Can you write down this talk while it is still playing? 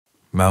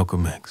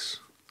Malcolm X.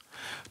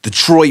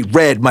 Detroit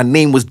Red, my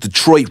name was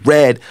Detroit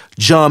Red.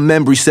 John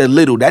Membry said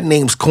little, that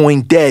name's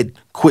coined dead.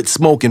 Quit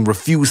smoking,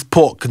 refused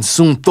pork,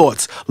 consumed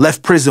thoughts.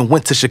 Left prison,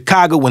 went to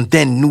Chicago and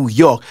then New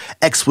York.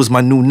 X was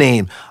my new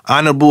name.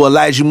 Honorable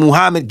Elijah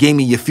Muhammad gave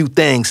me a few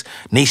things.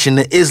 Nation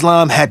of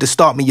Islam had to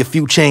start me a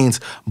few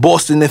chains.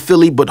 Boston and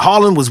Philly, but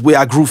Harlem was where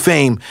I grew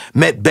fame.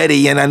 Met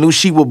Betty and I knew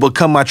she would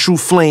become my true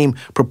flame.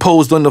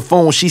 Proposed on the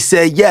phone, she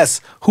said yes,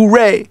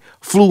 hooray.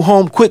 Flew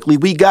home quickly,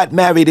 we got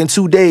married in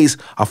 2 days.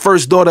 Our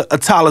first daughter,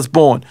 Atala's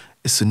born.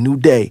 It's a new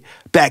day.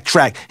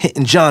 Backtrack,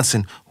 Hinton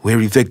Johnson,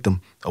 weary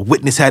victim. A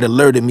witness had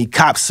alerted me,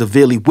 cops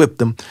severely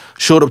whipped him.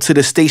 Showed up to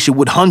the station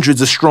with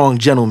hundreds of strong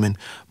gentlemen.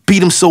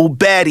 Beat him so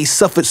bad he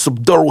suffered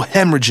subdural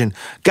hemorrhaging.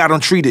 Got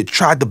untreated,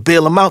 tried to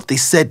bail him out, they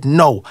said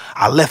no.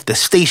 I left the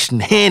station,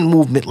 hand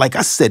movement like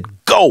I said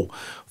go.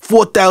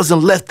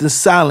 4,000 left in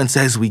silence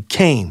as we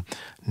came.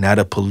 Now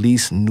the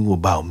police knew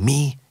about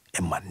me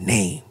and my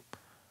name.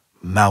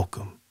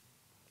 Malcolm.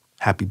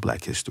 Happy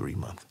Black History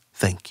Month.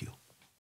 Thank you.